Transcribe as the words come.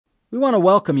We want to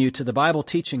welcome you to the Bible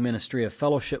teaching ministry of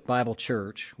Fellowship Bible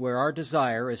Church, where our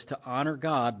desire is to honor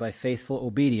God by faithful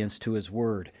obedience to His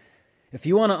Word. If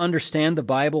you want to understand the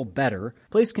Bible better,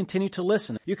 please continue to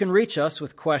listen. You can reach us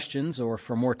with questions or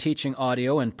for more teaching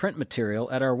audio and print material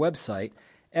at our website,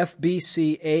 fbcaa.org.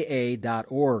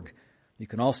 You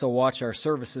can also watch our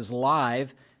services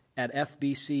live at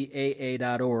fbcaa.org/live.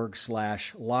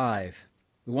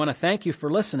 We want to thank you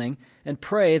for listening and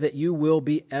pray that you will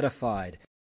be edified.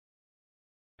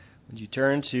 Would you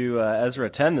turn to Ezra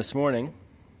 10 this morning?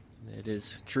 It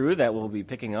is true that we'll be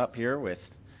picking up here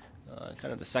with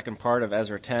kind of the second part of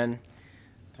Ezra 10.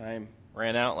 Time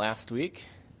ran out last week,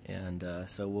 and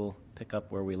so we'll pick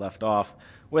up where we left off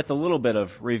with a little bit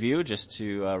of review just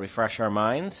to refresh our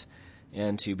minds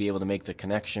and to be able to make the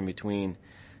connection between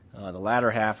the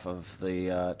latter half of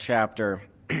the chapter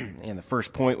and the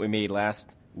first point we made last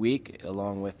week,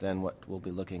 along with then what we'll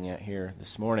be looking at here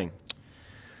this morning.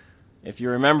 If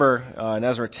you remember in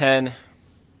Ezra 10,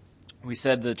 we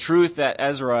said the truth that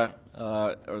Ezra,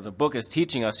 or the book is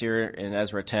teaching us here in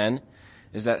Ezra 10,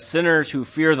 is that sinners who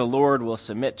fear the Lord will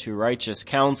submit to righteous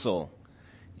counsel.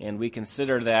 And we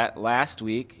considered that last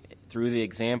week through the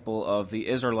example of the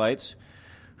Israelites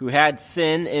who had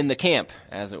sin in the camp,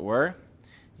 as it were,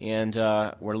 and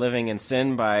were living in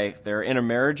sin by their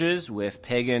intermarriages with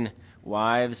pagan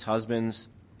wives, husbands.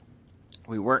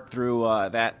 We worked through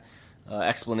that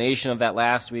explanation of that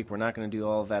last week. We're not going to do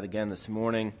all of that again this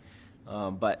morning,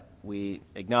 but we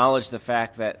acknowledge the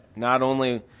fact that not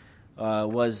only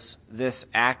was this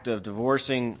act of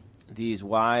divorcing these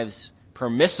wives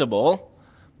permissible,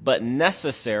 but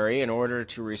necessary in order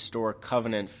to restore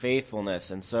covenant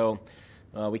faithfulness. And so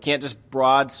we can't just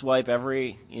broad swipe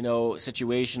every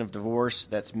situation of divorce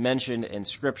that's mentioned in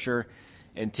Scripture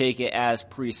and take it as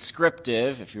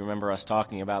prescriptive, if you remember us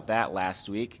talking about that last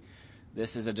week.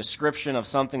 This is a description of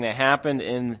something that happened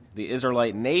in the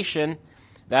Israelite nation.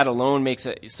 That alone makes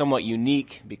it somewhat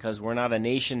unique because we're not a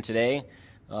nation today.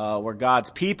 We're God's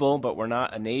people, but we're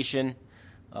not a nation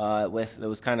with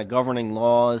those kind of governing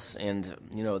laws and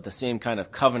the same kind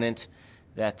of covenant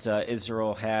that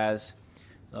Israel has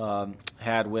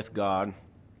had with God.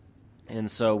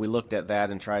 And so we looked at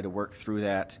that and tried to work through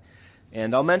that.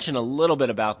 And I'll mention a little bit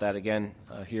about that again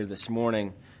here this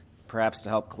morning, perhaps to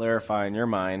help clarify in your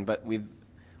mind. But we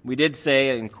did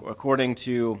say, according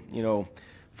to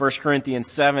 1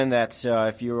 Corinthians 7, that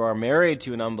if you are married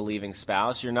to an unbelieving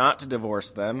spouse, you're not to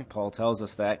divorce them. Paul tells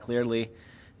us that clearly.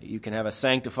 You can have a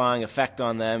sanctifying effect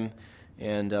on them,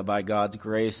 and by God's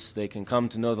grace, they can come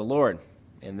to know the Lord.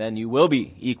 And then you will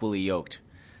be equally yoked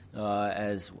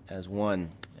as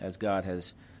one, as God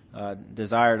has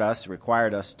desired us,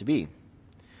 required us to be.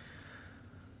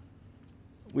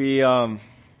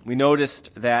 We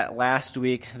noticed that last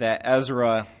week that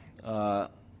Ezra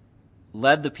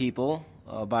led the people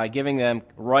by giving them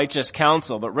righteous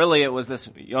counsel, but really it was this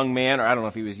young man, or I don't know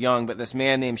if he was young, but this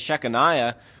man named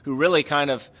Shechaniah, who really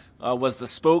kind of was the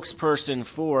spokesperson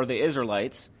for the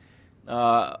Israelites.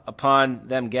 Upon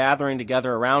them gathering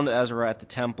together around Ezra at the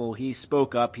temple, he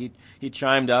spoke up, he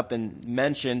chimed up and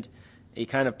mentioned a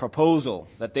kind of proposal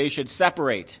that they should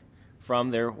separate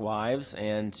from their wives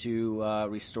and to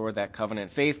restore that covenant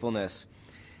faithfulness.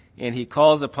 And he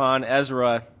calls upon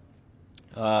Ezra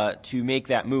to make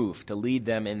that move, to lead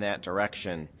them in that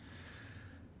direction.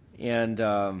 And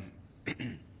let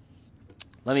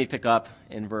me pick up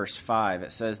in verse 5.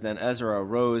 It says, "Then Ezra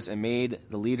arose and made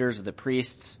the leaders of the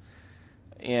priests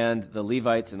and the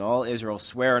Levites and all Israel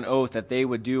swear an oath that they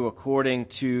would do according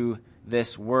to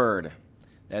this word."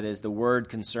 That is the word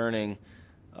concerning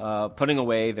putting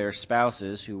away their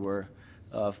spouses who were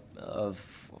of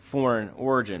foreign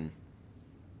origin.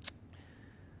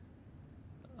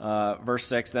 Verse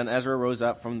 6, "Then Ezra rose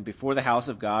up from before the house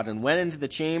of God and went into the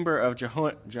chamber of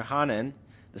Johanan,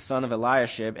 the son of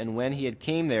Eliashib, and when he had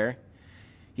came there,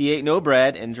 he ate no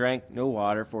bread and drank no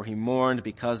water, for he mourned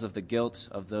because of the guilt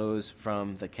of those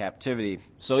from the captivity."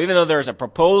 So even though there's a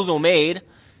proposal made,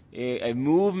 a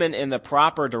movement in the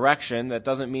proper direction, that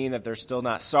doesn't mean that there's still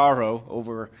not sorrow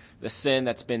over the sin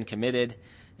that's been committed.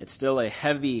 It's still a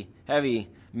heavy, heavy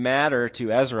matter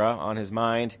to Ezra on his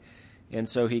mind, and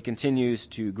so he continues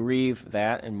to grieve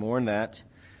that and mourn that.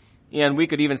 And we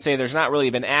could even say there's not really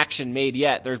been action made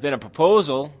yet. There's been a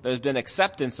proposal, there's been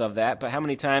acceptance of that, but how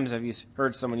many times have you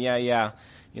heard someone,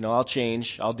 I'll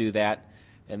change, I'll do that,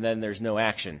 and then there's no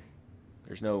action.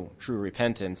 There's no true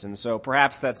repentance. And so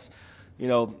perhaps that's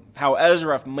how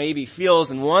Ezra maybe feels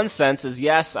in one sense is,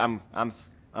 yes, I'm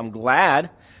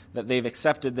glad that they've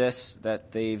accepted this,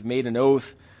 that they've made an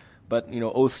oath, but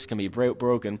oaths can be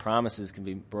broken, promises can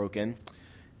be broken,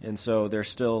 and so there's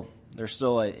still There's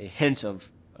still a hint of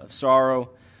sorrow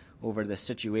over the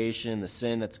situation, the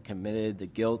sin that's committed, the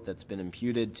guilt that's been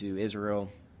imputed to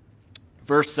Israel.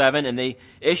 Verse 7, and they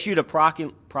issued a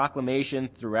proclamation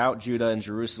throughout Judah and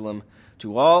Jerusalem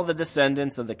to all the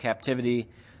descendants of the captivity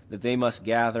that they must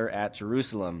gather at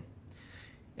Jerusalem,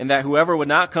 and that whoever would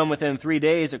not come within 3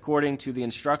 days according to the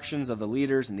instructions of the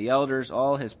leaders and the elders,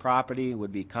 all his property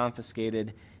would be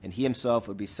confiscated, and he himself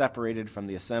would be separated from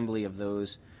the assembly of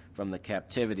those from the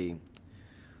captivity.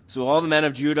 So all the men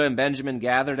of Judah and Benjamin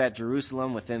gathered at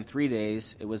Jerusalem within 3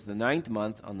 days. It was the 9th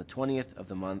month, on the 20th of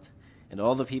the month, and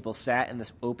all the people sat in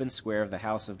the open square of the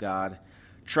house of God,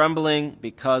 trembling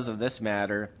because of this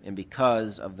matter and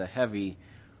because of the heavy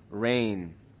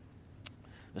rain.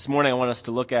 This morning I want us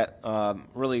to look at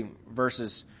really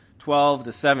verses 12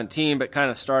 to 17, but kind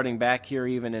of starting back here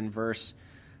even in verse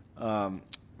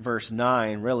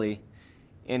 9, really,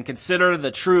 and consider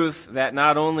the truth that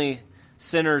not only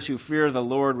sinners who fear the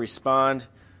Lord respond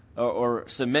or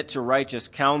submit to righteous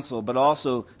counsel, but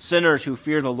also sinners who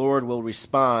fear the Lord will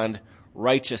respond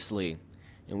righteously.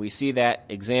 And we see that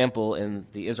example in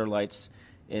the Israelites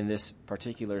in this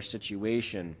particular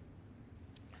situation.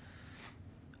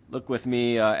 Look with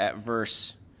me at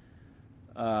pick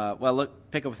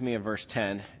up with me at verse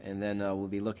 10, and then we'll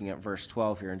be looking at verse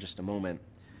 12 here in just a moment.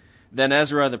 Then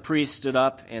Ezra the priest stood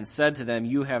up and said to them,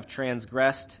 "You have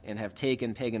transgressed and have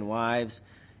taken pagan wives,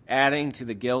 adding to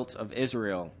the guilt of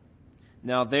Israel.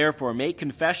 Now therefore make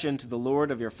confession to the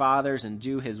Lord of your fathers and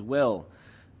do his will.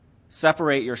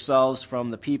 Separate yourselves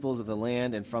from the peoples of the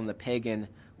land and from the pagan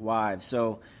wives."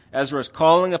 So Ezra is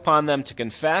calling upon them to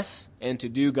confess and to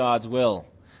do God's will.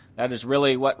 That is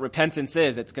really what repentance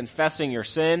is. It's confessing your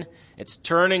sin. It's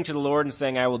turning to the Lord and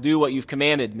saying, "I will do what you've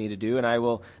commanded me to do, and I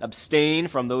will abstain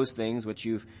from those things which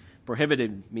you've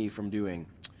prohibited me from doing."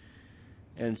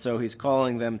 And so he's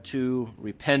calling them to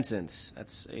repentance.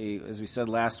 That's, as we said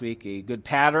last week, a good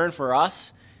pattern for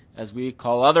us as we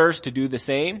call others to do the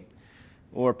same,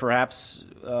 or perhaps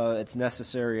it's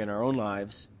necessary in our own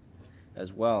lives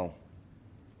as well.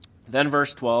 Then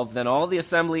verse 12, then all the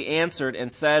assembly answered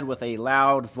and said with a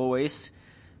loud voice,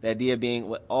 the idea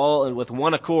being all with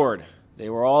one accord. They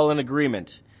were all in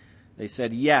agreement. They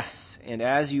said, "Yes, and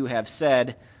as you have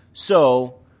said,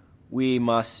 so we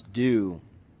must do."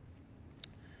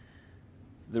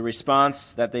 The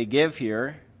response that they give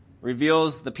here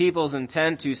reveals the people's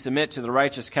intent to submit to the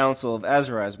righteous counsel of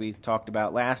Ezra, as we talked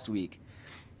about last week.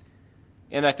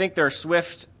 And I think their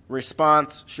swift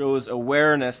response shows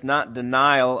awareness, not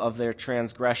denial of their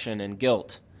transgression and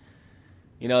guilt.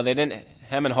 They didn't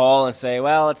hem and haw and say,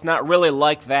 "Well, it's not really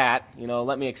like that.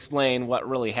 Let me explain what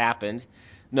really happened."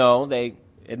 No, they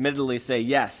admittedly say,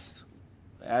 "Yes,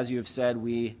 as you have said,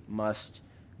 we must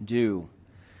do."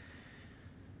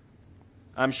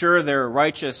 I'm sure their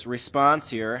righteous response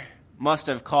here must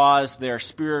have caused their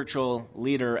spiritual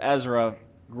leader, Ezra,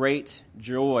 great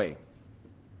joy.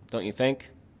 Don't you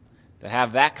think? To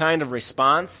have that kind of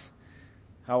response,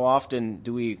 how often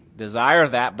do we desire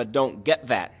that but don't get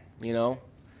that,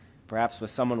 Perhaps with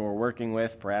someone we're working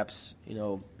with, perhaps,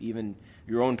 even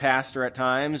your own pastor at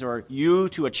times, or you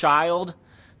to a child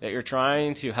that you're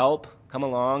trying to help come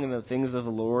along in the things of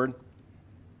the Lord.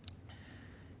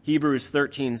 Hebrews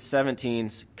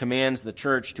 13:17 commands the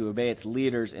church to obey its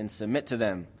leaders and submit to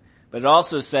them. But it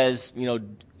also says,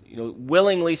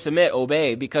 willingly submit,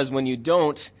 obey, because when you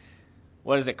don't,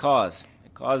 what does it cause?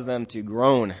 It causes them to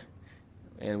groan.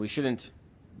 And we shouldn't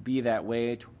be that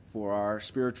way for our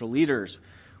spiritual leaders.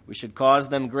 We should cause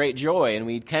them great joy, and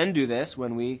we can do this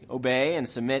when we obey and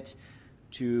submit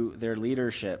to their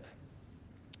leadership.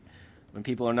 When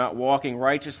people are not walking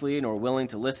righteously nor willing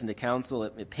to listen to counsel,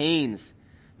 it pains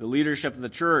the leadership of the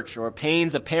church, or it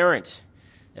pains a parent.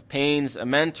 It pains a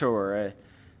mentor,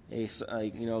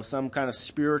 some kind of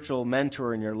spiritual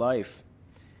mentor in your life.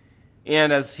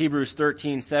 And as Hebrews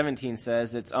 13:17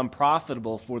 says, it's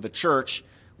unprofitable for the church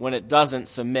when it doesn't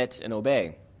submit and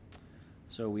obey.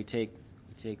 So we take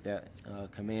that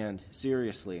command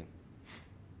seriously.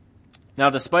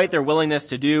 Now, despite their willingness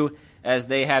to do as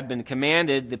they had been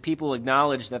commanded, the people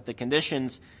acknowledged that the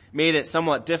conditions made it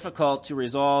somewhat difficult to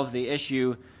resolve the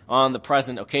issue on the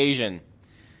present occasion.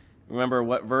 Remember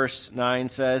what verse 9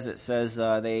 says? It says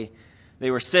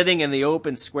they were sitting in the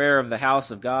open square of the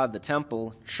house of God, the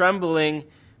temple, trembling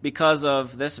because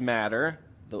of this matter,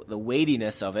 the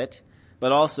weightiness of it,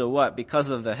 but also what? Because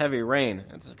of the heavy rain.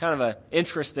 It's kind of an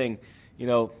interesting,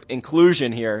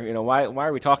 inclusion here. Why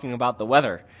are we talking about the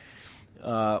weather?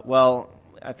 Well,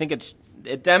 I think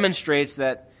it demonstrates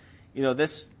that,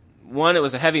 this, one, it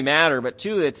was a heavy matter, but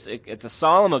two, it's a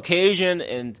solemn occasion,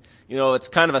 and it's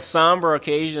kind of a somber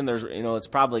occasion. There's, it's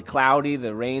probably cloudy,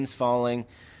 the rain's falling.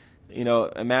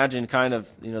 Imagine kind of,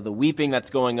 the weeping that's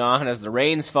going on as the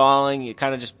rain's falling. It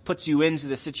kind of just puts you into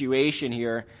the situation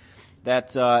here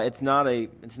that it's not a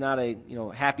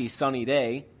happy sunny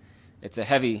day. It's a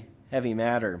heavy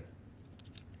matter.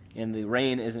 And the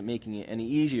rain isn't making it any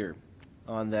easier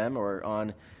on them or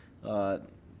on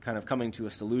kind of coming to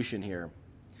a solution here.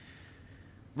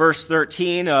 Verse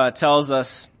 13 tells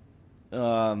us,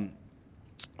 the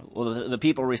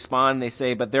people respond, they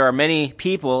say, "But there are many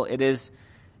people, it is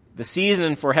the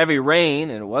season for heavy rain,"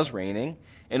 and it was raining,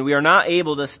 "and we are not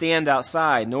able to stand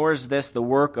outside, nor is this the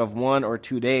work of 1 or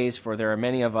 2 days, for there are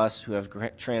many of us who have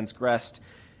transgressed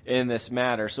in this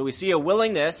matter." So we see a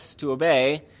willingness to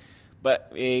obey,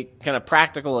 but a kind of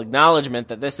practical acknowledgement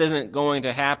that this isn't going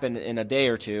to happen in a day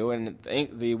or two, and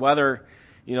the weather,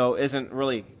 isn't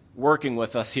really working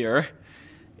with us here.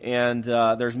 And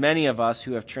there's many of us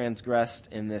who have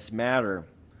transgressed in this matter.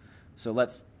 So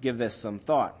let's give this some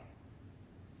thought.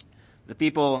 The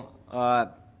people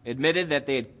admitted that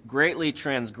they had greatly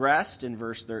transgressed in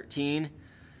verse 13.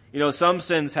 Some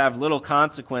sins have little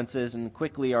consequences and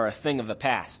quickly are a thing of the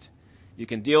past. You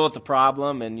can deal with the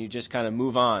problem and you just kind of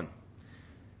move on.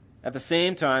 At the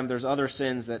same time, there's other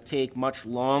sins that take much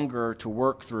longer to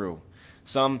work through.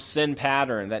 Some sin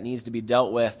pattern that needs to be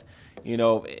dealt with,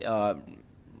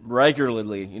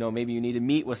 regularly. Maybe you need to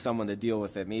meet with someone to deal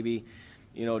with it. Maybe,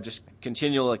 just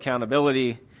continual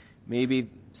accountability.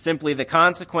 Maybe simply the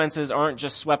consequences aren't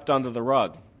just swept under the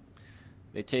rug.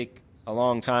 They take a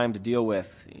long time to deal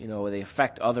with. They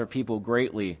affect other people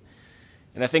greatly.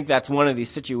 And I think that's one of these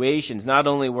situations. Not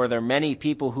only were there many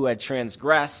people who had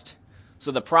transgressed,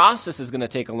 so the process is going to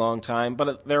take a long time,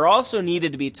 but there also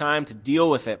needed to be time to deal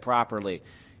with it properly.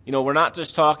 We're not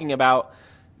just talking about,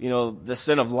 the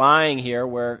sin of lying here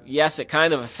where, yes, it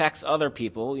kind of affects other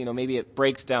people. Maybe it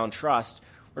breaks down trust.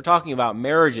 We're talking about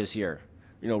marriages here.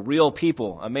 Real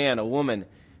people, a man, a woman,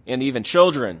 and even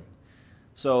children.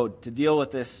 So to deal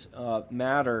with this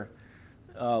matter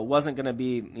wasn't going to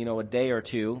be, a day or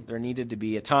two. There needed to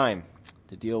be a time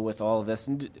to deal with all of this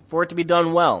and for it to be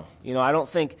done well. I don't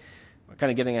think, I'm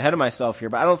kind of getting ahead of myself here,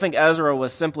 but I don't think Ezra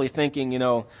was simply thinking,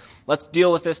 let's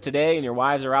deal with this today and your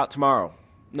wives are out tomorrow.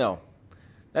 No,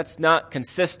 that's not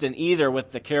consistent either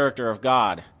with the character of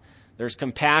God. There's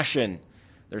compassion.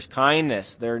 There's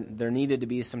kindness. There needed to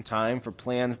be some time for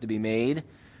plans to be made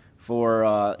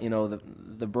for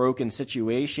the broken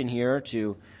situation here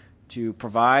to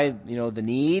provide the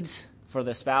needs for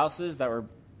the spouses that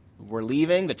were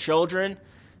leaving, the children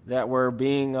that were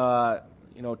being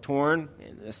torn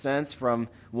in a sense from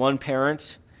one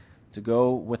parent to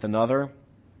go with another.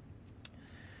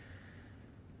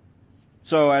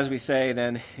 So as we say,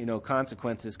 then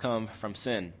consequences come from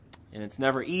sin, and it's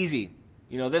never easy.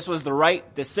 This was the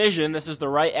right decision, this is the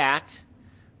right act,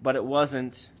 but it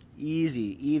wasn't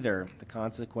easy either. The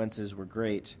consequences were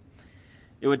great.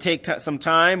 It would take some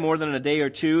time, more than a day or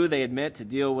two, they admit, to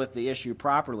deal with the issue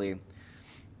properly.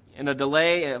 And a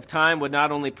delay of time would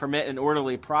not only permit an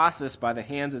orderly process by the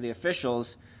hands of the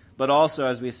officials, but also,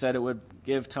 as we said, it would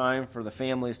give time for the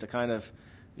families to kind of,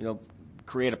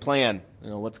 create a plan.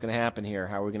 What's going to happen here?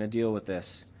 How are we going to deal with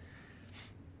this?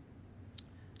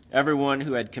 Everyone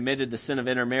who had committed the sin of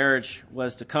intermarriage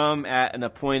was to come at an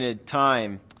appointed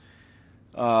time.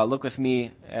 Look with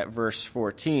me at verse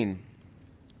 14,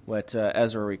 what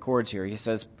Ezra records here. He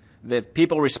says, the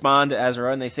people respond to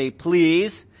Ezra and they say,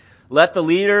 "Please, let the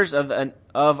leaders of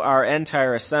our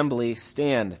entire assembly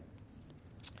stand,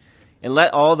 and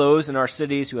let all those in our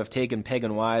cities who have taken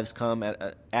pagan wives come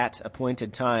at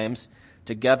appointed times,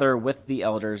 together with the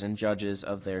elders and judges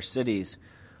of their cities,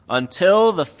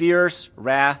 until the fierce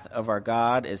wrath of our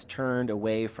God is turned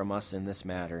away from us in this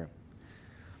matter."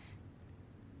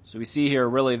 So we see here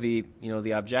really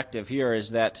the objective here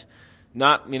is that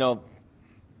not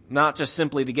just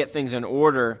simply to get things in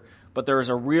order, but there is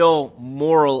a real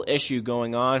moral issue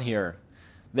going on here.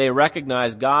 They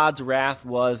recognize God's wrath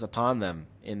was upon them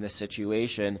in this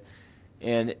situation,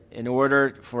 and in order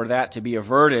for that to be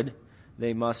averted,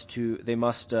 they must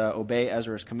obey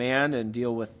Ezra's command and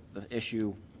deal with the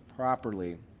issue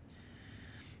properly.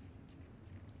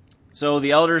 So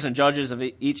the elders and judges of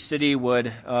each city were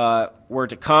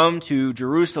to come to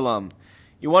Jerusalem.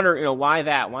 You wonder, why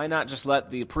that? Why not just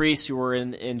let the priests who were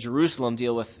in Jerusalem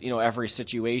deal with, every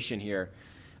situation here?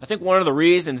 I think one of the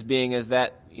reasons being is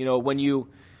that, when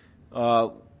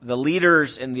the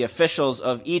leaders and the officials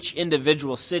of each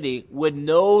individual city would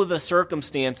know the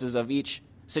circumstances of each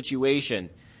situation.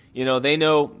 They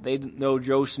know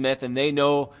Joe Smith and they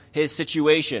know his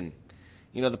situation.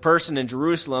 The person in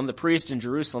Jerusalem, the priest in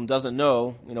Jerusalem doesn't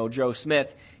know, Joe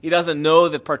Smith, he doesn't know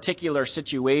the particular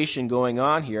situation going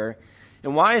on here.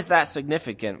 And why is that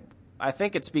significant? I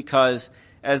think it's because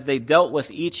as they dealt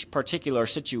with each particular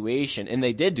situation, and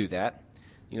they did do that,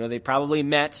 they probably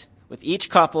met with each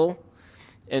couple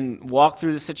and walked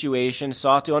through the situation,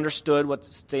 sought to understand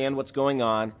what's going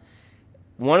on.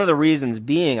 One of the reasons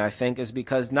being, I think, is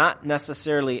because not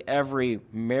necessarily every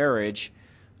marriage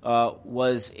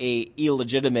was a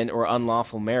illegitimate or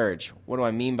unlawful marriage. What do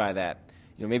I mean by that?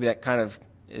 Maybe that kind of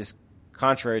is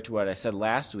contrary to what I said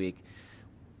last week.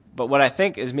 But what I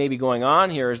think is maybe going on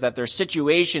here is that there's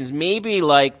situations maybe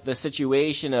like the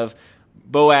situation of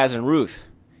Boaz and Ruth.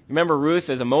 Remember, Ruth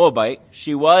is a Moabite.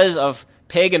 She was of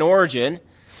pagan origin.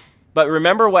 But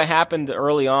remember what happened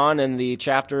early on in the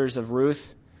chapters of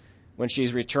Ruth when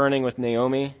she's returning with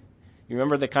Naomi? You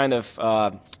remember the kind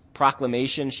of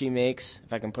proclamation she makes,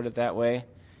 if I can put it that way?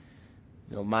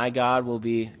 My God will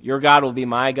be, your God will be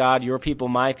my God, your people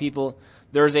my people.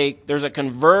 There's a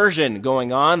conversion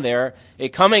going on there, a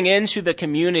coming into the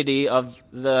community of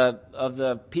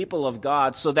the people of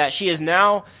God, so that she is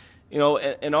now,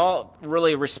 in all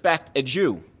really respect, a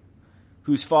Jew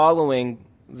who's following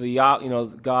the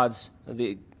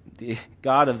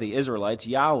God of the Israelites,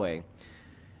 Yahweh.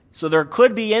 So there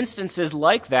could be instances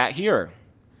like that here,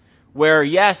 where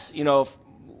yes,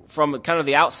 from kind of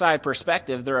the outside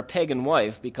perspective, they're a pagan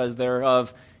wife because they're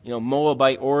of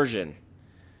Moabite origin.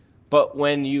 But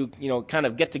when you kind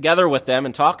of get together with them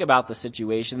and talk about the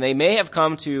situation, they may have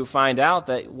come to find out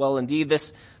that, well, indeed,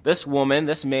 this woman,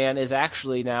 this man, is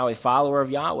actually now a follower of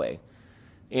Yahweh,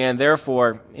 and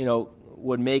therefore,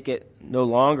 would make it no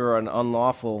longer an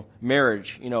unlawful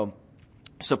marriage.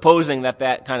 Supposing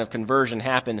that kind of conversion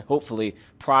happened, hopefully,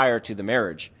 prior to the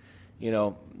marriage.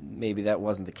 Maybe that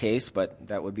wasn't the case, but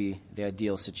that would be the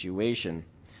ideal situation.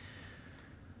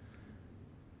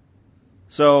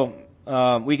 So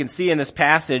we can see in this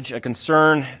passage a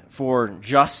concern for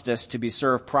justice to be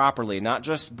served properly, not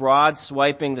just broad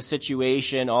swiping the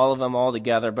situation, all of them all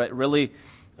together, but really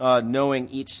knowing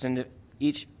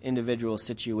each individual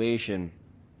situation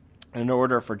in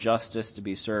order for justice to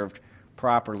be served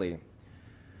properly.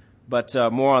 But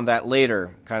more on that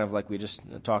later, kind of like we just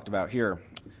talked about here.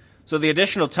 So the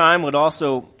additional time would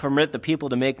also permit the people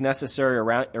to make necessary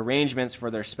arrangements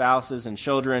for their spouses and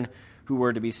children who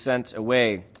were to be sent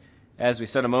away. As we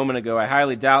said a moment ago, I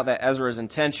highly doubt that Ezra's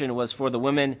intention was for the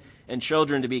women and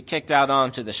children to be kicked out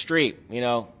onto the street.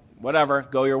 Whatever,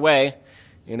 go your way,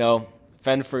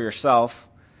 fend for yourself.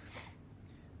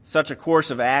 Such a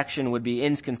course of action would be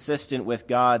inconsistent with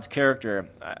God's character.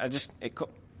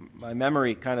 My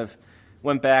memory kind of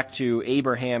went back to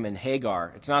Abraham and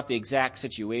Hagar. It's not the exact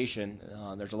situation.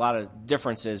 There's a lot of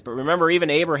differences. But remember, even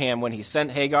Abraham, when he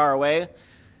sent Hagar away,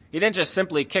 he didn't just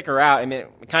simply kick her out. I mean,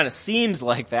 it kind of seems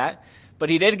like that. But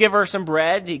he did give her some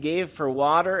bread. He gave her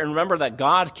water. And remember that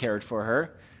God cared for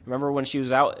her. Remember when she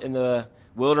was out in the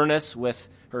wilderness with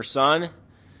her son?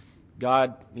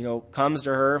 God, comes to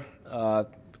her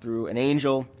through an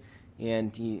angel,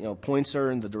 and he points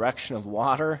her in the direction of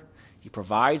water. He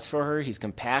provides for her. He's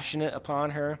compassionate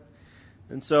upon her.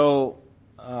 And so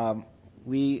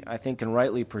we, I think, can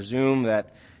rightly presume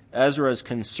that Ezra's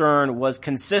concern was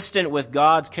consistent with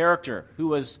God's character, who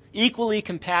was equally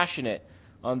compassionate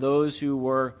on those who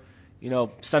were,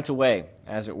 sent away,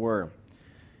 as it were,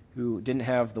 who didn't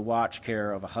have the watch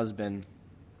care of a husband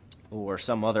or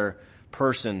some other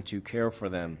person to care for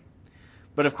them.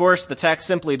 But of course, the text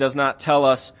simply does not tell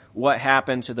us what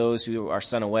happened to those who are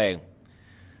sent away.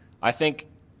 I think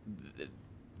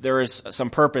there is some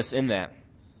purpose in that.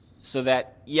 So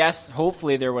that, yes,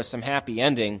 hopefully there was some happy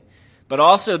ending, but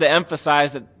also to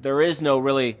emphasize that there is no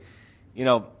really,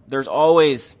 there's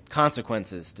always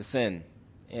consequences to sin.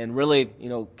 And really,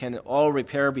 can all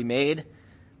repair be made?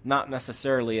 Not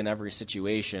necessarily in every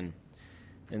situation.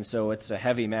 And so it's a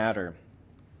heavy matter,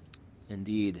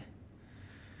 indeed.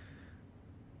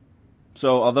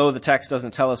 So although the text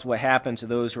doesn't tell us what happened to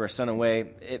those who are sent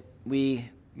away, we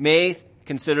may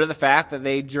consider the fact that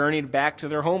they journeyed back to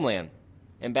their homeland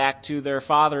and back to their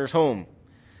father's home.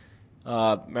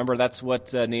 Remember, that's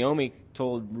what Naomi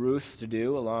told Ruth to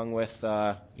do, along with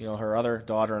her other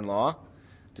daughter-in-law,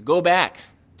 to go back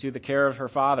to the care of her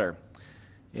father.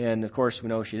 And of course, we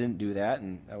know she didn't do that,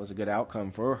 and that was a good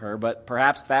outcome for her. But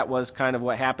perhaps that was kind of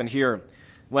what happened here.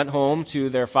 Went home to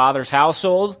their father's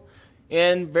household,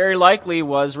 and very likely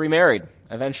was remarried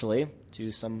eventually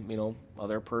to some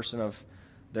other person of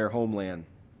their homeland.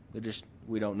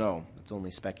 We don't know. It's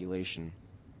only speculation.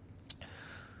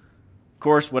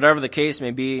 course, whatever the case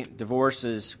may be, divorce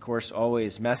is, of course,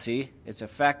 always messy. It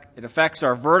affects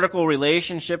our vertical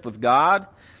relationship with God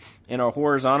and our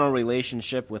horizontal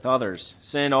relationship with others.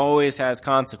 Sin always has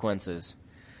consequences.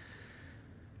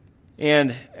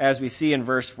 And as we see in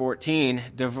verse 14,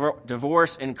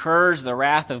 divorce incurs the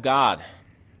wrath of God.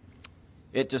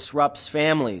 It disrupts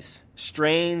families,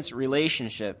 strains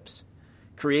relationships,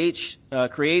 creates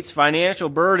financial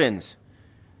burdens,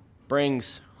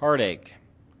 brings heartache,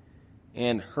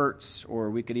 and hurts, or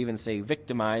we could even say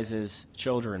victimizes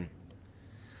children.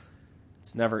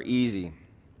 It's never easy.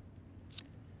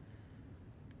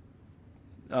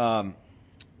 Of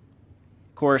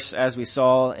course, as we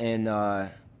saw in,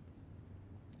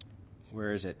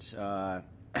 where is it?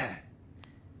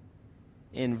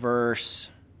 In verse,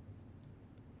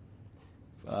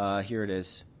 here it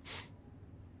is.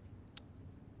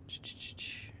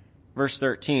 Verse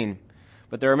 13.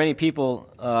 But there are many people,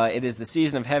 it is the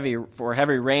season of heavy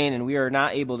rain, and we are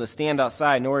not able to stand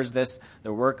outside, nor is this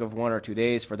the work of 1 or 2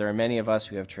 days, for there are many of us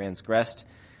who have transgressed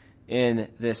in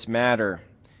this matter.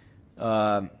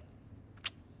 And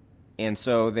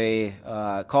so they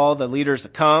call the leaders to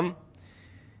come,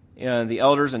 and the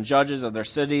elders and judges of their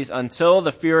cities, until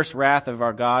the fierce wrath of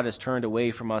our God is turned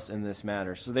away from us in this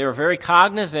matter. So they were very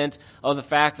cognizant of the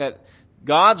fact that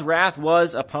God's wrath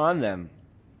was upon them,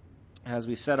 as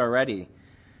we've said already.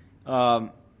 A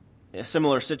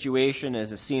similar situation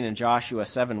is seen in Joshua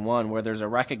 7:1, where there's a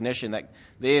recognition that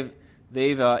they've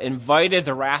invited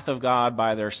the wrath of God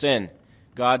by their sin.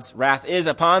 God's wrath is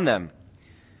upon them.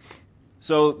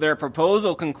 So their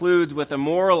proposal concludes with a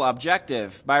moral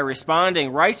objective. By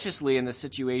responding righteously in this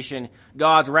situation,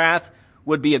 God's wrath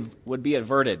would be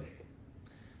averted.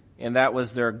 And that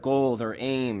was their goal, their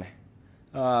aim.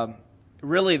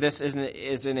 Really, this is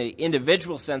in an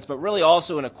individual sense, but really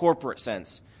also in a corporate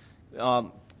sense.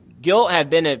 Guilt had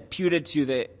been imputed to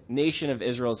the nation of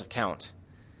Israel's account.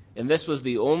 And this was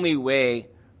the only way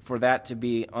for that to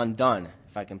be undone,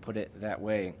 if I can put it that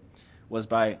way, was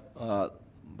by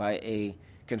a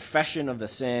confession of the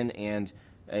sin and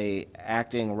a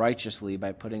acting righteously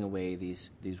by putting away these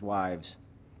wives.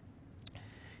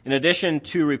 In addition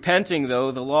to repenting,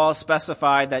 though, the law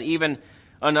specified that even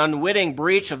an unwitting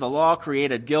breach of the law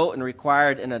created guilt and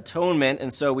required an atonement.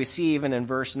 And so we see even in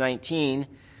verse 19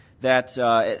 that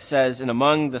it says, and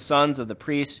among the sons of the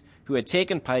priests who had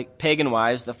taken pagan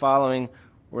wives, the following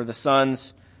were the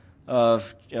sons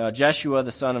of Jeshua,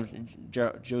 the son of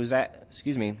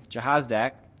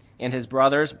Jehazdak, and his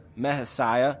brothers,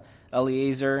 Maaseiah,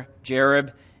 Eleazar,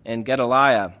 Jerib, and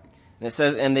Gedaliah. And it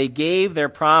says, and they gave their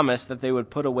promise that they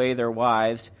would put away their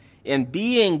wives, and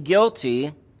being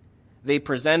guilty, they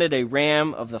presented a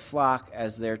ram of the flock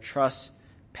as their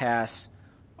trespass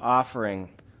offering.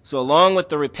 So along with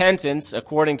the repentance,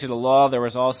 according to the law, there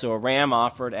was also a ram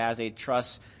offered as a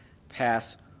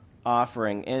trespass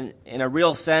offering. And in a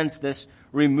real sense, this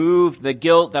removed the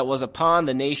guilt that was upon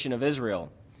the nation of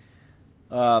Israel.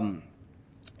 And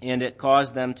it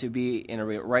caused them to be in a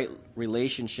right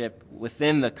relationship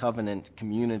within the covenant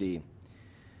community.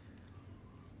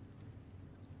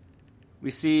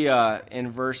 We see in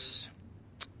verse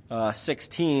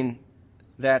 16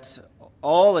 that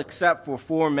all except for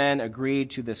 4 men agreed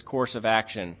to this course of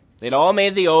action. They'd all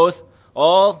made the oath,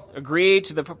 all agreed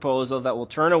to the proposal that we'll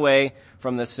turn away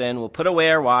from the sin, we'll put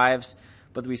away our wives,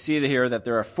 but we see here that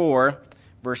there are 4.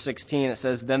 Verse 16, it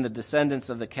says, then the descendants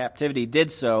of the captivity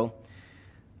did so.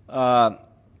 Back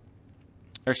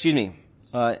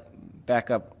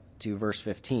up to verse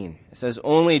 15. It says,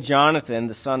 only Jonathan,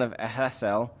 the son of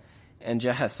Ahasel, and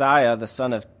Jehaziah, the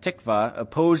son of Tikvah,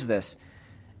 opposed this.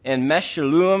 And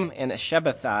Meshullam and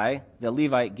Shabbathai, the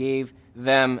Levite, gave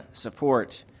them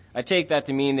support. I take that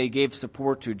to mean they gave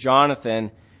support to Jonathan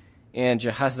and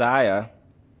Jehaziah,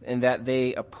 and that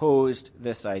they opposed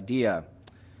this idea.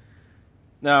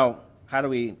 Now, how do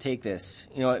we take this?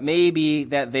 It may be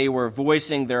that they were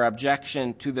voicing their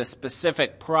objection to the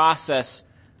specific process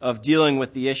of dealing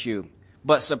with the issue,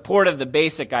 but supported the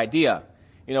basic idea.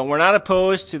 We're not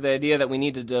opposed to the idea that we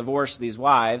need to divorce these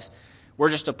wives. We're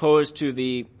just opposed to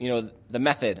the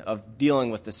method of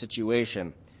dealing with the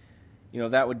situation.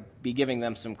 That would be giving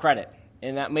them some credit,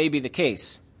 and that may be the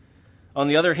case. On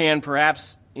the other hand,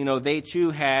 perhaps, they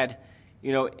too had,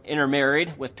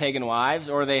 intermarried with pagan wives,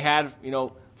 or they had,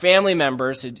 family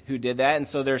members who did that, and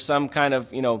so there's some kind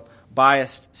of,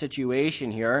 biased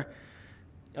situation here,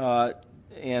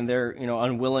 and they're,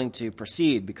 unwilling to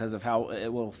proceed because of how it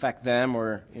will affect them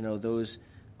or, those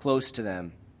close to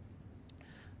them.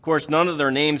 Of course, none of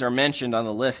their names are mentioned on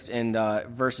the list in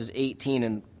verses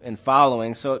 18 and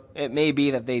following, so it may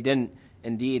be that they didn't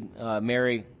indeed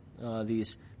marry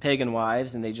these pagan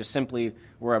wives, and they just simply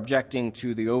were objecting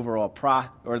to the overall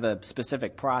the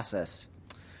specific process.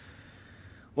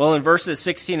 Well, in verses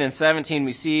 16 and 17,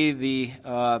 we see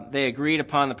they agreed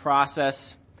upon the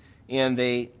process, and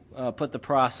they put the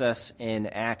process in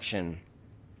action.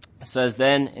 It says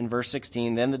then, in verse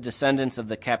 16, then the descendants of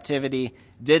the captivity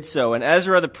did so, and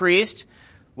Ezra the priest,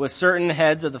 with certain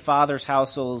heads of the fathers'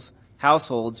 households,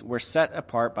 were set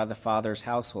apart by the fathers'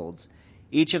 households,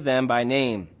 each of them by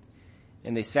name.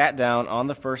 And they sat down on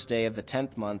the first day of the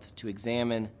 10th month to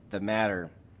examine the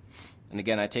matter. And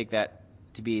again, I take that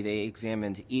to be they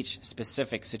examined each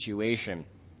specific situation.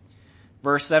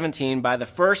 Verse 17, by the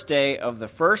first day of the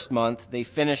first month, they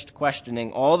finished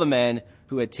questioning all the men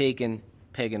who had taken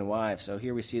pagan wives. So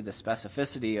here we see the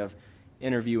specificity of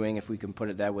interviewing, if we can put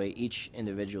it that way, each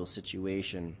individual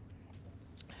situation.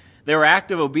 Their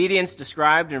act of obedience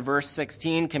described in verse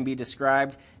 16 can be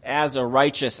described as a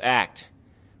righteous act.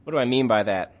 What do I mean by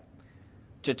that?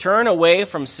 To turn away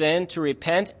from sin, to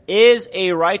repent, is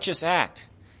a righteous act.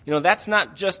 That's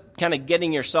not just kind of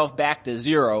getting yourself back to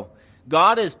zero.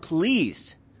 God is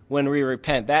pleased when we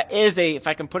repent. That is if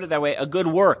I can put it that way, a good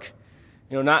work.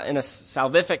 Not in a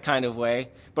salvific kind of way,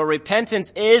 but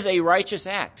repentance is a righteous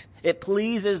act. It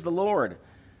pleases the Lord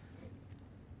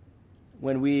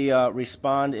when we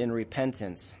respond in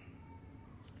repentance.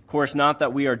 Of course, not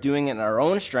that we are doing it in our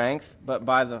own strength, but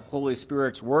by the Holy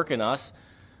Spirit's work in us.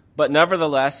 But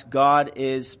nevertheless, God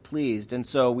is pleased. And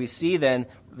so we see then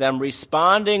them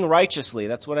responding righteously.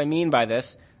 That's what I mean by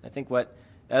this. I think what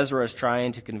Ezra is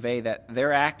trying to convey, that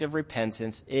their act of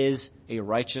repentance is a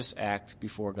righteous act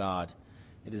before God.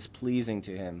 It is pleasing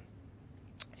to him.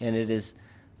 And it is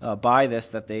by this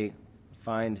that they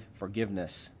find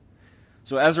forgiveness.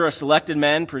 So Ezra selected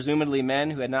men, presumably men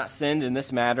who had not sinned in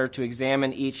this matter, to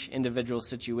examine each individual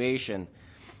situation.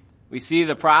 We see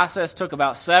the process took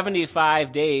about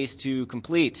 75 days to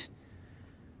complete.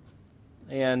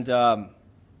 And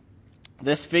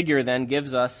this figure then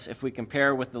gives us, if we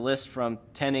compare with the list from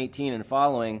 10:18 and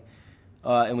following,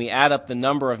 and we add up the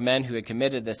number of men who had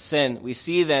committed this sin, we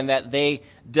see then that they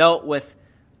dealt with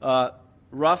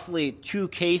roughly 2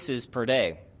 cases per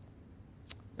day.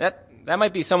 That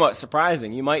might be somewhat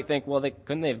surprising. You might think, well,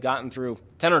 couldn't they have gotten through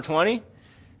 10 or 20?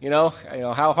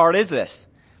 How hard is this?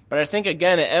 But I think,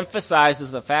 again, it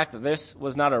emphasizes the fact that this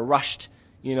was not a rushed,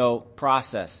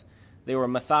 process. They were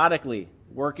methodically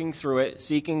working through it,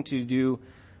 seeking to do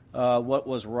what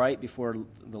was right before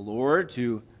the Lord,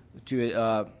 to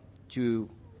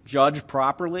judge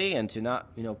properly and to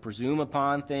not, presume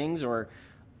upon things or,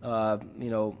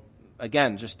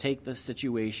 again, just take the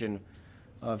situation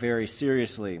very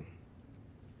seriously.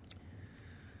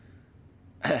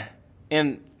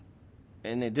 And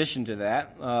in addition to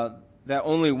that, that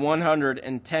only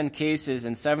 110 cases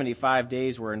in 75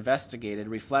 days were investigated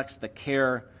reflects the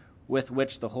care with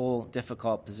which the whole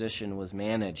difficult position was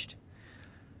managed.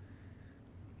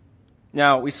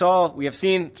 Now, we have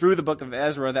seen through the book of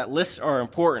Ezra that lists are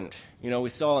important. We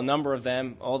saw a number of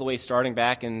them all the way starting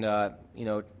back in,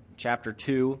 chapter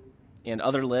 2 and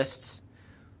other lists.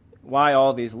 Why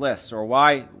all these lists, or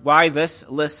why this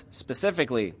list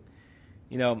specifically?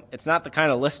 It's not the kind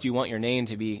of list you want your name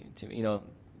to be, to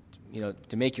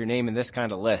make your name in this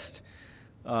kind of list.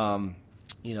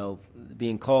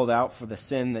 Being called out for the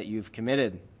sin that you've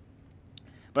committed.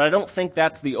 But I don't think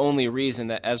that's the only reason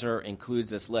that Ezra includes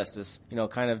this list, is,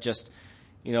 kind of just,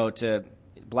 to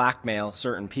blackmail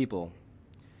certain people,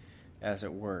 as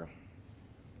it were.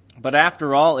 But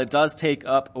after all, it does take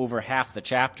up over half the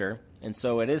chapter, and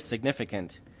so it is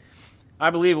significant.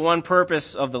 I believe one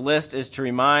purpose of the list is to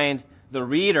remind the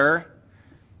reader,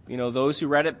 those who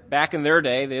read it back in their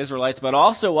day, the Israelites, but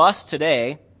also us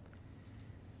today,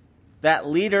 that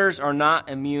leaders are not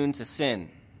immune to sin.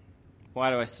 Why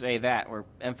do I say that or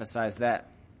emphasize that?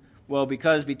 Well,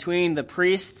 because between the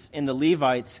priests and the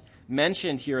Levites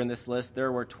mentioned here in this list,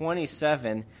 there were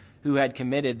 27 who had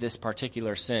committed this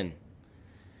particular sin.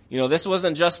 This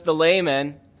wasn't just the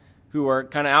laymen who were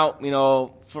kind of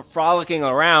out, frolicking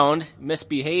around,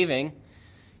 misbehaving,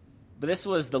 but this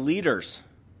was the leaders,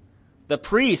 the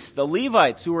priests, the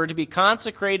Levites, who were to be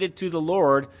consecrated to the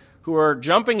Lord, who are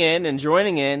jumping in and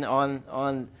joining in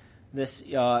on this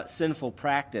sinful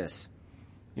practice.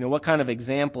 What kind of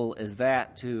example is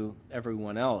that to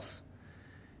everyone else?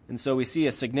 And so we see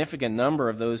a significant number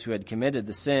of those who had committed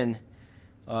the sin.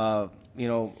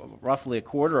 Roughly a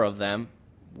quarter of them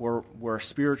were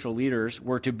spiritual leaders,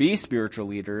 were to be spiritual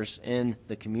leaders in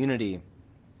the community.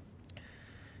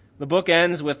 The book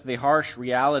ends with the harsh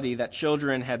reality that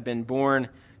children had been born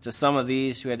to some of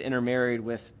these who had intermarried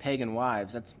with pagan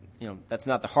wives. That's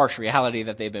not the harsh reality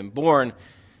that they've been born,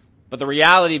 But the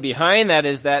reality behind that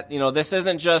is that, this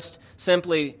isn't just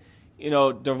simply,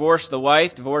 divorce the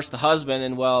wife, divorce the husband,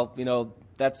 and,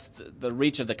 that's the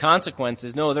reach of the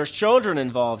consequences. No, there's children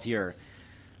involved here.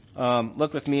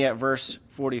 Look with me at verse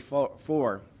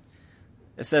 44.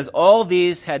 It says, all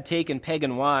these had taken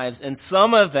pagan wives, and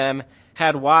some of them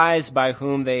had wives by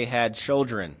whom they had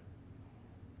children.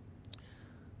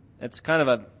 It's kind of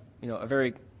a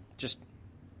very just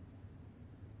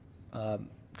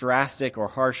drastic or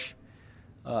harsh,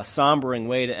 sombering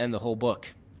way to end the whole book.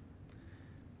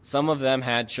 Some of them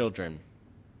had children.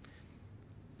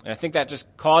 And I think that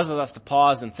just causes us to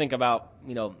pause and think about,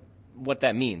 what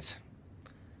that means.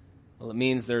 Well, it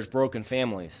means there's broken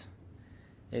families.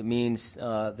 It means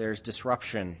there's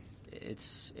disruption.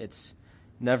 It's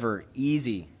never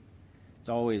easy. It's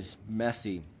always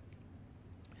messy.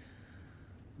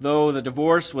 Though the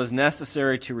divorce was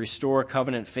necessary to restore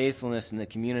covenant faithfulness in the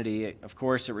community, of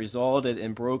course, it resulted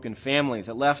in broken families.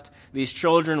 It left these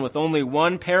children with only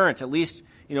one parent, at least,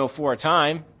 for a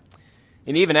time.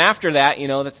 And even after that,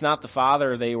 that's not the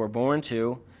father they were born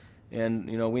to. And,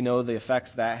 we know the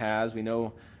effects that has. We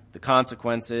know the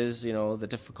consequences, the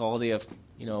difficulty of,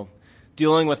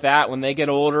 dealing with that when they get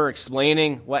older,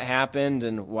 explaining what happened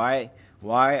and why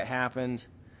it happened.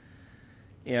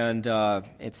 And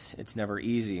it's never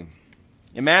easy.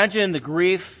 Imagine the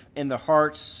grief in the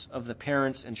hearts of the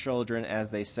parents and children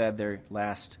as they said their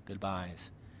last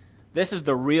goodbyes. This is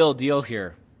the real deal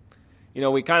here.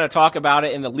 We kind of talk about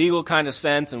it in the legal kind of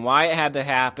sense and why it had to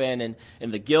happen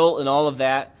and the guilt and all of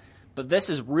that. But this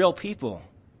is real people,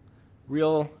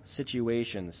 real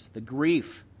situations, the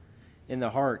grief in the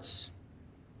hearts.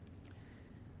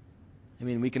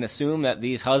 We can assume that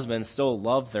these husbands still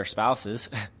loved their spouses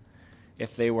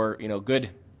if they were, good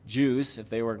Jews, if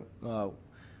they were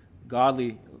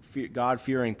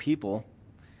God-fearing people.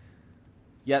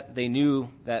 Yet they knew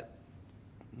that,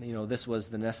 this was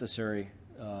the necessary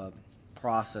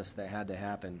process that had to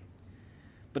happen.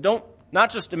 But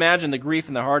not just imagine the grief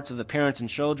in the hearts of the parents and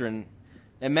children.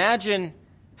 Imagine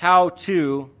how,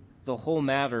 too, the whole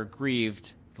matter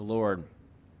grieved the Lord.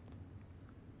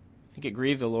 I think it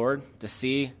grieved the Lord to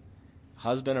see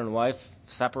husband and wife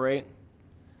separate.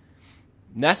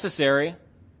 Necessary,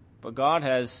 but God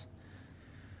has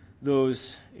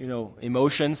those,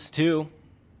 emotions too.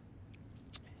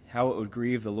 How it would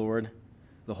grieve the Lord.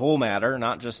 The whole matter,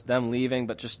 not just them leaving,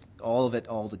 but just all of it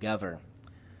all together.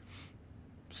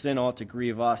 Sin ought to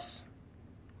grieve us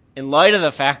in light of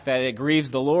the fact that it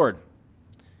grieves the Lord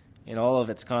and all of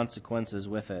its consequences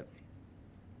with it.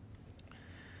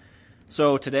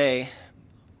 So today,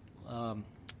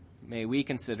 may we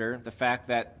consider the fact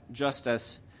that just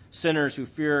as sinners who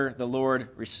fear the Lord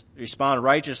respond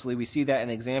righteously, we see that in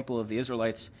an example of the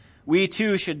Israelites, we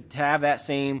too should have that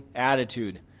same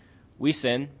attitude. We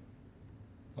sin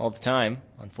all the time,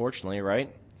 unfortunately,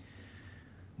 right?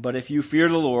 But if you fear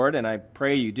the Lord, and I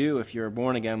pray you do if you're a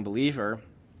born-again believer,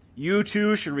 you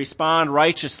too should respond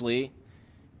righteously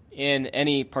in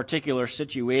any particular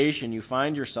situation you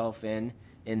find yourself in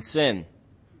sin.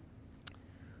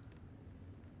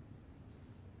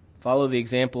 Follow the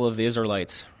example of the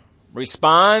Israelites.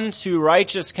 Respond to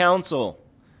righteous counsel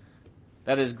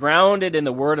that is grounded in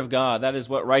the Word of God. That is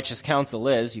what righteous counsel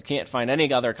is. You can't find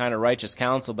any other kind of righteous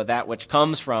counsel but that which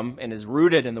comes from and is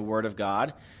rooted in the Word of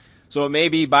God. So it may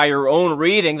be by your own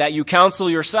reading that you counsel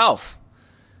yourself.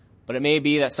 But it may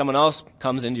be that someone else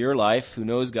comes into your life who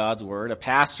knows God's Word, a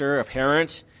pastor, a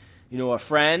parent, a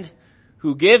friend,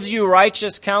 who gives you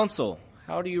righteous counsel.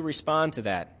 How do you respond to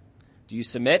that? Do you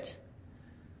submit?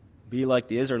 Be like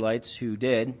the Israelites who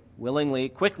did, willingly,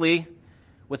 quickly,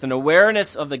 with an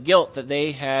awareness of the guilt that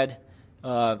they had,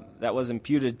 that was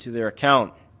imputed to their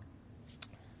account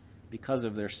because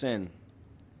of their sin.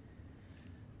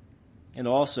 And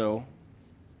also,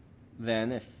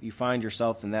 then, if you find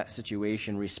yourself in that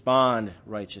situation, respond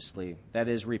righteously. That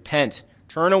is, repent.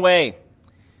 Turn away.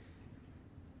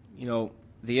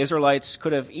 The Israelites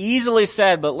could have easily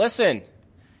said, but listen,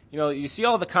 you see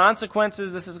all the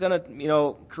consequences this is going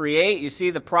to, create. You see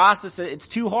the process. It's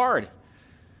too hard.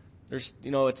 It's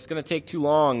going to take too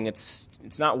long. It's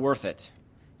not worth it.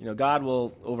 God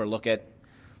will overlook it.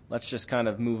 Let's just kind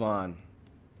of move on.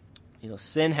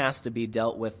 Sin has to be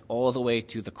dealt with all the way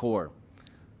to the core.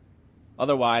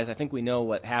 Otherwise, I think we know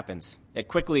what happens. It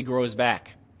quickly grows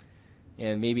back,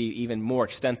 and maybe even more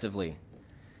extensively.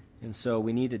 And so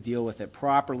we need to deal with it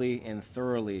properly and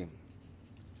thoroughly.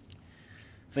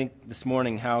 Think this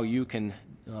morning how you can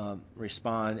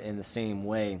respond in the same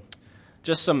way.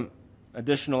 Just some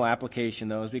additional application,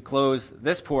 though, as we close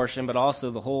this portion, but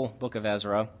also the whole book of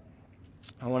Ezra.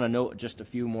 I want to note just a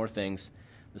few more things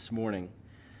this morning.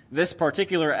 this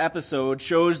particular episode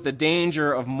shows the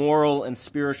danger of moral and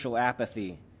spiritual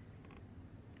apathy.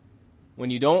 When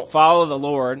you don't follow the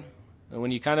Lord, and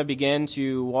when you kind of begin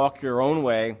to walk your own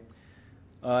way,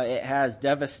 it has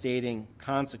devastating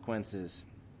consequences.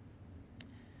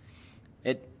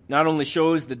 It not only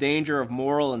shows the danger of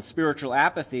moral and spiritual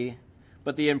apathy,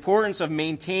 but the importance of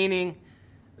maintaining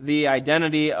the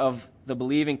identity of the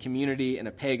believing community in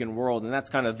a pagan world. And that's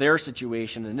kind of their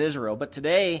situation in Israel. But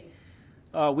today,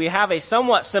 we have a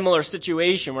somewhat similar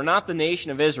situation. We're not the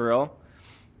nation of Israel,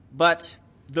 but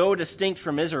though distinct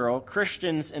from Israel,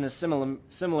 Christians in a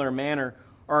similar manner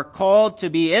are called to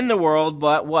be in the world,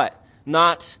 but what?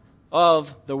 Not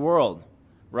of the world,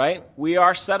 right? We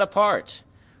are set apart.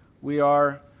 We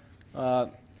are,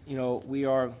 we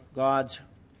are God's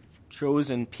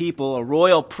chosen people, a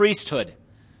royal priesthood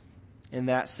in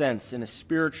that sense, in a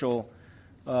spiritual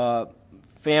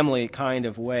family kind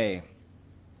of way.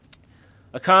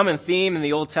 A common theme in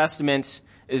the Old Testament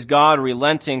is God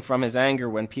relenting from his anger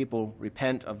when people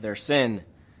repent of their sin.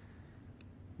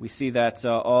 We see that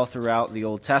all throughout the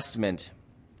Old Testament.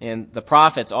 And the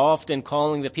prophets often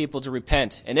calling the people to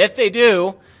repent. And if they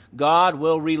do, God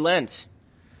will relent.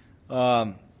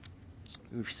 We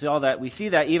see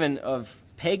that even of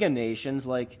pagan nations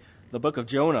like the book of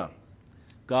Jonah.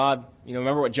 God,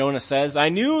 remember what Jonah says? I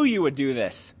knew you would do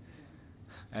this.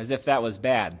 As if that was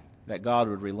bad, that God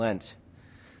would relent.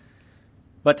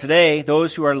 But today,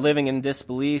 those who are living in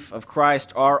disbelief of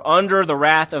Christ are under the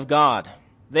wrath of God.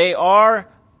 They are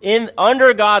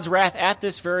under God's wrath at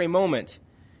this very moment.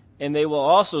 And they will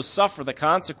also suffer the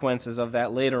consequences of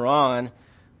that later on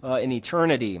in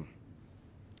eternity.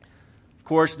 Of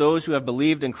course, those who have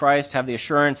believed in Christ have the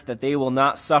assurance that they will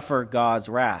not suffer God's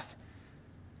wrath.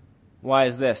 Why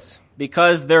is this?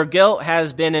 Because their guilt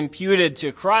has been imputed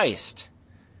to Christ.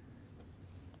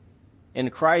 And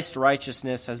Christ's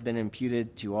righteousness has been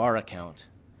imputed to our account.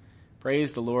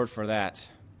 Praise the Lord for that.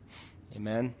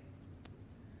 Amen.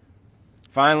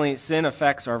 Finally, sin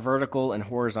affects our vertical and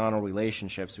horizontal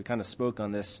relationships. We kind of spoke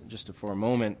on this just for a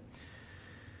moment.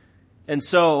 And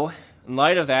so, in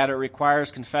light of that, it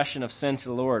requires confession of sin to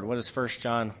the Lord. What does 1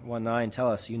 John 1:9 tell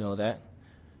us? You know that.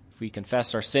 If we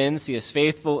confess our sins, he is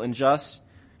faithful and just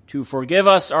to forgive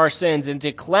us our sins and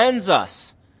to cleanse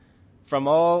us from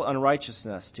all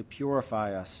unrighteousness, to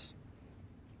purify us.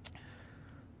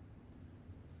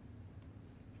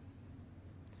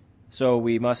 So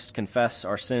we must confess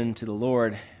our sin to the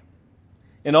Lord,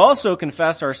 and also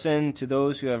confess our sin to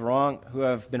those who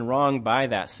have been wronged by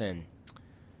that sin,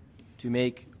 to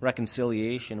make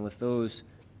reconciliation with those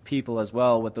people as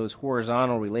well, with those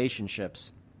horizontal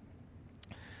relationships.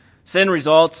 Sin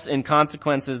results in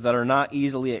consequences that are not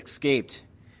easily escaped.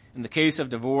 In the case of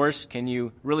divorce, can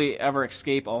you really ever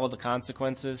escape all the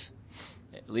consequences?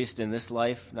 At least in this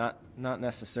life, not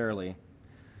necessarily.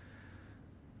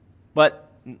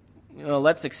 But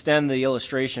let's extend the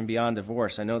illustration beyond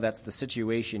divorce. I know that's the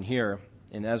situation here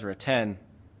in Ezra 10.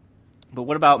 But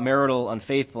what about marital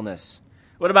unfaithfulness?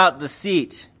 What about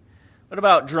deceit? What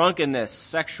about drunkenness,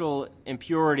 sexual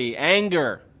impurity,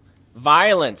 anger,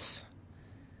 violence?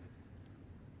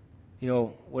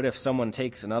 What if someone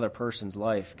takes another person's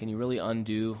life? Can you really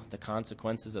undo the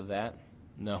consequences of that?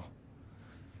 No.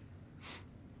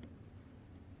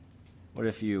 What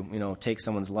if you, take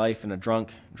someone's life in a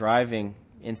drunk driving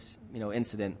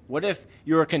incident? What if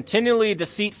you are continually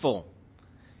deceitful?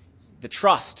 The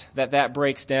trust that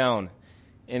breaks down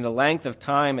and the length of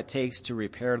time it takes to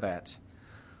repair that.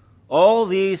 All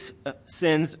these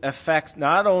sins affect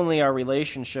not only our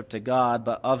relationship to God,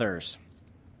 but others.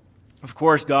 Of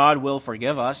course, God will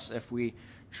forgive us if we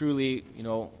truly,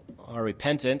 are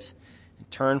repentant and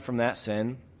turn from that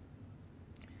sin.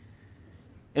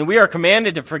 And we are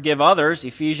commanded to forgive others.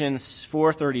 Ephesians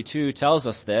 4:32 tells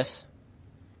us this.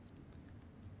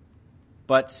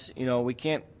 But, we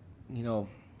can't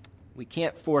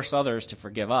force others to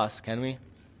forgive us, can we?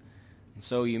 And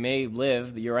so you may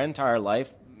live your entire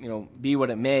life, be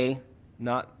what it may,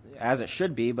 not as it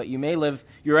should be, but you may live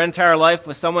your entire life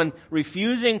with someone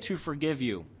refusing to forgive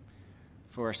you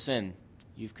for a sin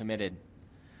you've committed.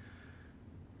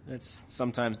 That's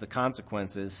sometimes the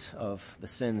consequences of the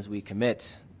sins we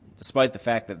commit, despite the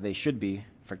fact that they should be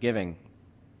forgiving.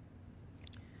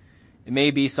 It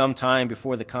may be some time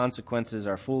before the consequences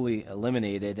are fully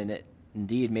eliminated, and it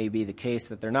indeed may be the case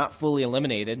that they're not fully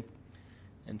eliminated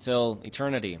until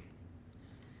eternity,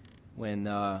 when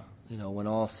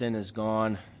all sin is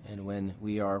gone and when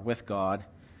we are with God.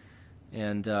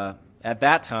 And at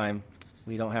that time,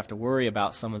 we don't have to worry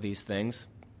about some of these things.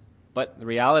 But the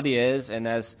reality is, and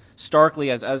as starkly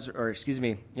as Ezra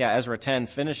 10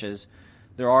 finishes,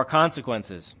 there are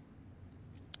consequences.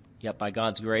 Yet by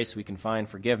God's grace we can find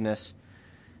forgiveness,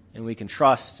 and we can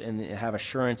trust and have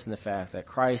assurance in the fact that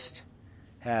Christ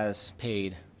has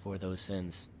paid for those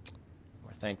sins.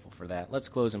 We're thankful for that. Let's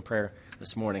close in prayer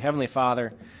this morning. Heavenly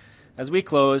Father, as we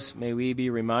close, may we be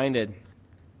reminded,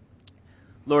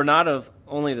 Lord, not of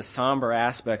only the somber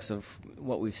aspects of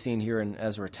what we've seen here in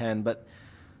Ezra 10, but,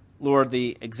 Lord,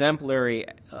 the exemplary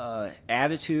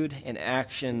attitude and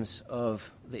actions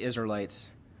of the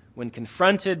Israelites. When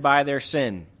confronted by their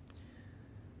sin,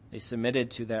 they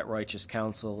submitted to that righteous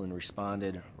counsel and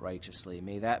responded righteously.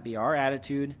 May that be our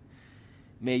attitude.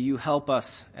 May you help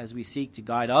us as we seek to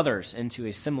guide others into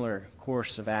a similar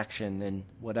course of action in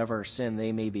whatever sin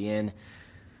they may be in.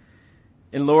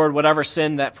 And Lord, whatever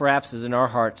sin that perhaps is in our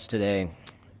hearts today,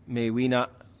 may we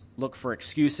not look for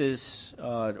excuses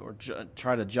or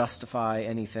try to justify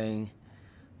anything,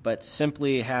 but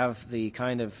simply have the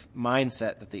kind of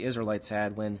mindset that the Israelites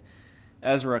had when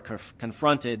Ezra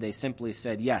confronted. They simply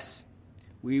said, yes,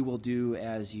 we will do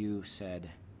as you said.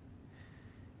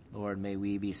 Lord, may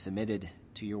we be submitted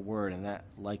to your word in that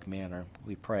like manner,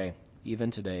 we pray,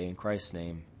 even today, in Christ's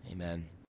name, amen.